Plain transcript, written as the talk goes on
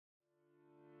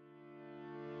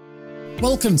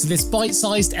Welcome to this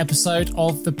bite-sized episode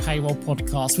of the Payroll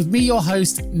Podcast with me, your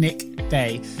host, Nick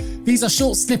Day. These are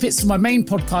short snippets from my main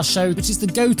podcast show, which is the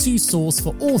go-to source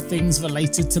for all things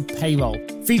related to payroll.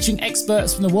 Featuring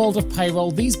experts from the world of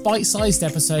payroll, these bite-sized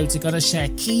episodes are going to share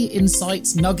key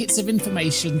insights, nuggets of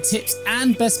information, tips,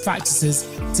 and best practices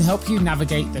to help you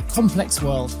navigate the complex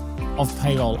world of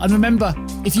payroll. And remember,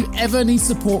 if you ever need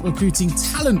support recruiting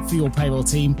talent for your payroll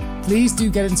team, please do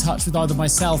get in touch with either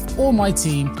myself or my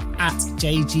team at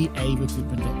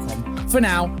jgarecruitment.com. For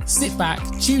now, sit back,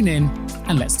 tune in,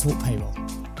 and let's talk payroll.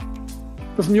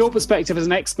 But from your perspective as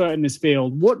an expert in this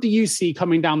field, what do you see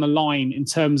coming down the line in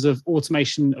terms of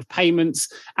automation of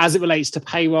payments as it relates to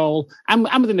payroll and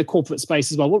within the corporate space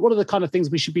as well? What are the kind of things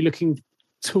we should be looking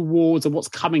towards, or what's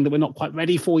coming that we're not quite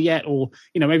ready for yet? Or,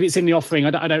 maybe it's in the offering.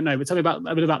 I don't know. But tell me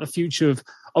a bit about the future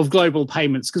of global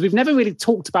payments, because we've never really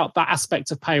talked about that aspect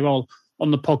of payroll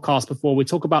on the podcast before. We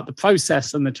talk about the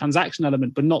process and the transaction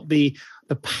element, but not the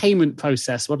payment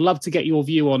process. So I'd love to get your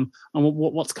view on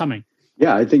what's coming.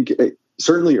 Yeah, I think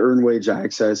certainly earned wage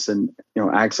access and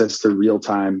access to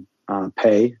real-time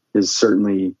pay is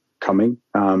certainly coming,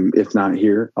 if not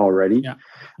here already. Yeah.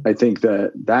 I think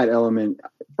that element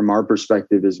from our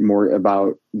perspective is more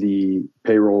about the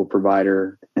payroll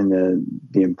provider and the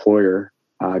employer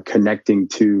connecting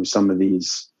to some of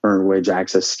these earned wage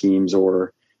access schemes,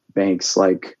 or banks,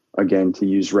 like, again, to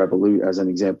use Revolut as an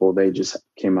example, they just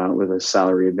came out with a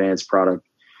salary advance product.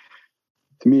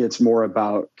 To me, it's more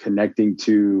about connecting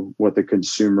to what the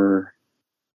consumer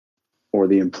or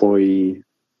the employee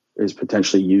is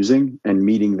potentially using and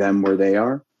meeting them where they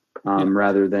are,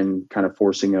 rather than kind of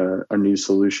forcing a new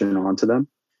solution onto them.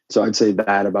 So I'd say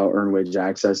that about earned wage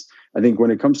access. I think when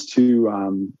it comes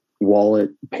to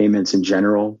wallet payments in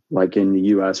general, like in the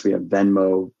US, we have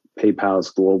Venmo,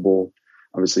 PayPal's global.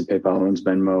 Obviously, PayPal owns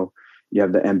Venmo. You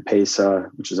have the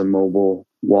M-Pesa, which is a mobile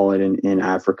wallet in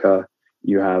Africa.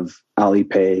 You have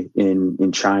Alipay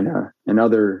in China, and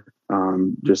other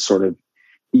just sort of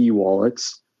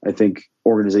e-wallets. I think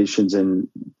organizations and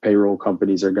payroll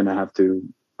companies are going to have to,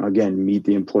 again, meet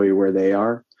the employee where they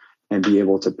are and be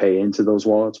able to pay into those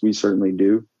wallets. We certainly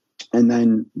do. And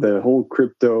then the whole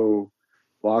crypto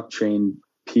blockchain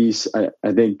piece, I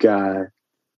think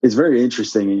is very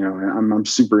interesting. I'm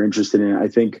super interested in it. I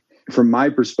think from my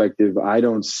perspective, I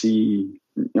don't see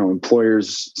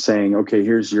employers saying, okay,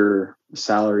 here's your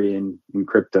salary in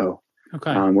crypto.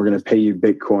 Okay. We're going to pay you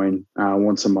Bitcoin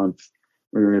once a month.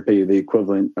 We're going to pay you the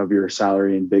equivalent of your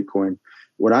salary in Bitcoin.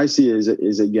 What I see is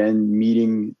again,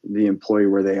 meeting the employee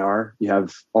where they are. You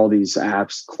have all these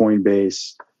apps,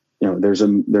 Coinbase, there's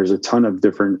a ton of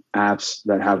different apps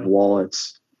that have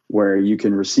wallets where you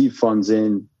can receive funds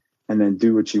in and then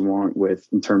do what you want with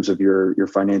in terms of your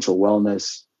financial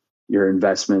wellness, your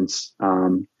investments.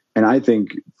 And I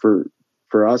think for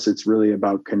us, it's really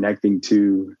about connecting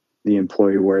to the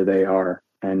employee where they are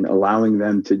and allowing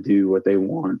them to do what they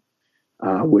want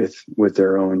with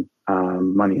their own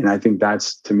money. And I think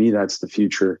that's the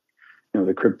future.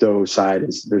 The crypto side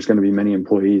is there's going to be many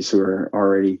employees who are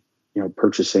already,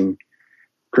 purchasing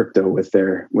crypto with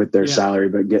their salary,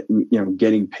 but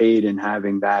getting paid and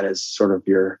having that as sort of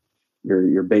your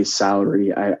base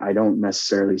salary. I don't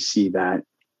necessarily see that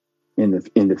in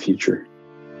the future.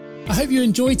 I hope you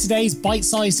enjoyed today's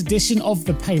bite-sized edition of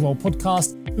the Payroll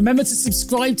Podcast. Remember to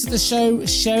subscribe to the show,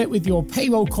 share it with your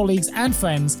payroll colleagues and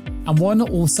friends, and why not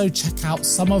also check out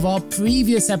some of our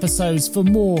previous episodes for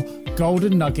more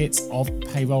golden nuggets of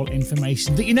payroll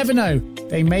information that you never know,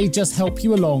 they may just help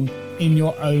you along in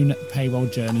your own payroll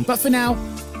journey. But for now,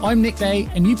 I'm Nick Day,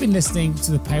 and you've been listening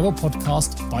to the Payroll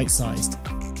Podcast Bite-Sized.